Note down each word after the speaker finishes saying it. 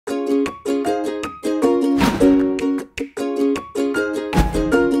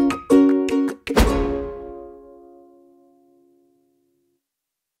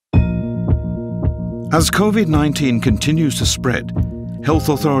As COVID-19 continues to spread, health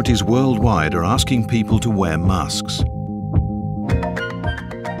authorities worldwide are asking people to wear masks.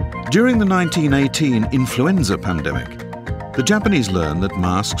 During the 1918 influenza pandemic, the Japanese learned that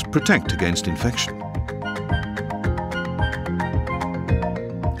masks protect against infection.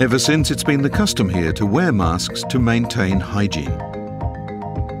 Ever since, it's been the custom here to wear masks to maintain hygiene.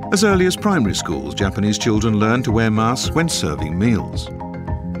 As early as primary schools, Japanese children learn to wear masks when serving meals.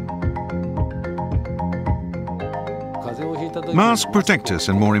 Masks protect us,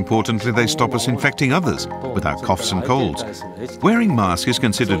 and more importantly, they stop us infecting others with our coughs and colds. Wearing masks is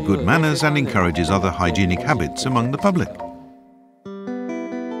considered good manners and encourages other hygienic habits among the public.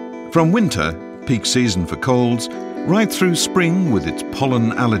 From winter, peak season for colds, right through spring with its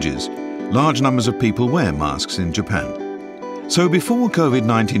pollen allergies, large numbers of people wear masks in Japan. So before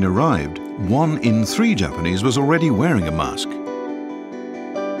COVID-19 arrived, 1 in 3 Japanese was already wearing a mask.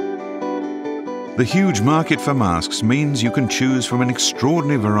 The huge market for masks means you can choose from an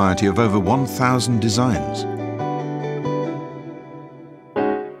extraordinary variety of over 1,000 designs.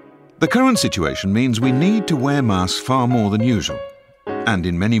 The current situation means we need to wear masks far more than usual, and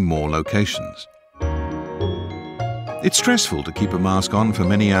in many more locations. It's stressful to keep a mask on for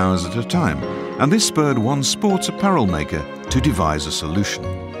many hours at a time, and this spurred one sports apparel maker to devise a solution.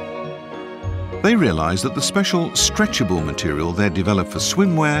 They realized that the special stretchable material they developed for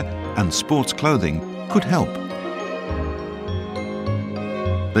swimwear and sports clothing could help.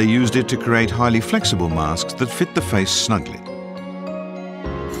 They used it to create highly flexible masks that fit the face snugly.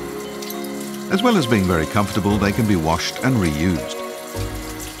 As well as being very comfortable, they can be washed and reused.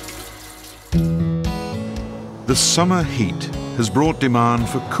 The summer heat has brought demand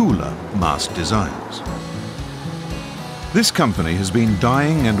for cooler mask designs. This company has been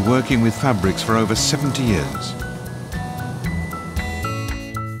dyeing and working with fabrics for over 70 years.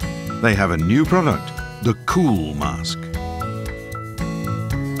 They have a new product, the Cool Mask.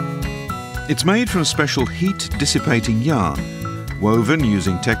 It's made from special heat-dissipating yarn, woven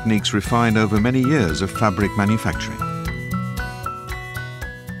using techniques refined over many years of fabric manufacturing.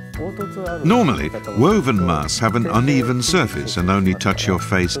 Normally, woven masks have an uneven surface and only touch your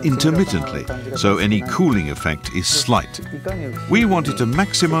face intermittently, so any cooling effect is slight. We wanted to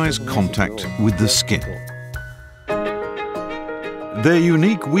maximize contact with the skin. Their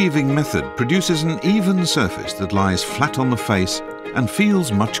unique weaving method produces an even surface that lies flat on the face and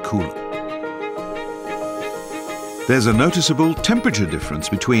feels much cooler. There's a noticeable temperature difference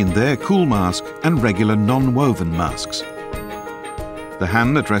between their Cool Mask and regular non-woven masks. The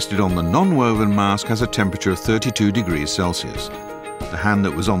hand that rested on the non-woven mask has a temperature of 32 degrees Celsius. The hand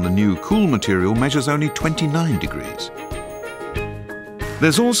that was on the new Cool material measures only 29 degrees.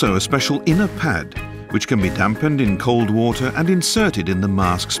 There's also a special inner pad which can be dampened in cold water and inserted in the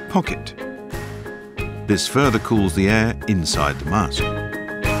mask's pocket. This further cools the air inside the mask.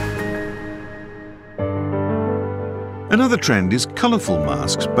 Another trend is colourful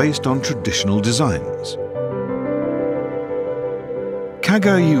masks based on traditional designs.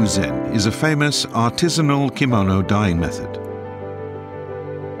 Kagayuzen is a famous artisanal kimono dyeing method.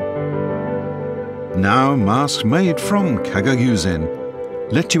 Now masks made from Kagayuzen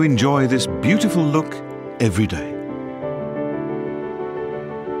let you enjoy this beautiful look every day.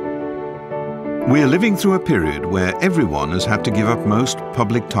 We are living through a period where everyone has had to give up most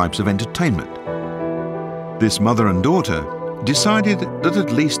public types of entertainment. This mother and daughter decided that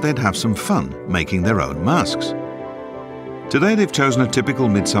at least they'd have some fun making their own masks. Today they've chosen a typical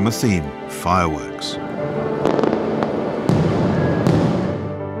midsummer theme, fireworks.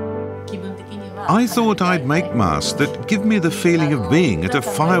 I thought I'd make masks that give me the feeling of being at a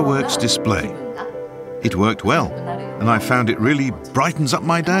fireworks display. It worked well, and I found it really brightens up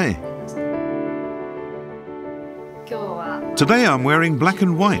my day. Today I'm wearing black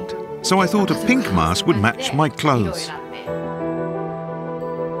and white, so I thought a pink mask would match my clothes.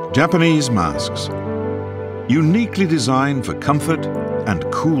 Japanese masks, uniquely designed for comfort and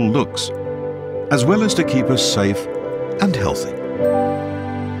cool looks, as well as to keep us safe and healthy.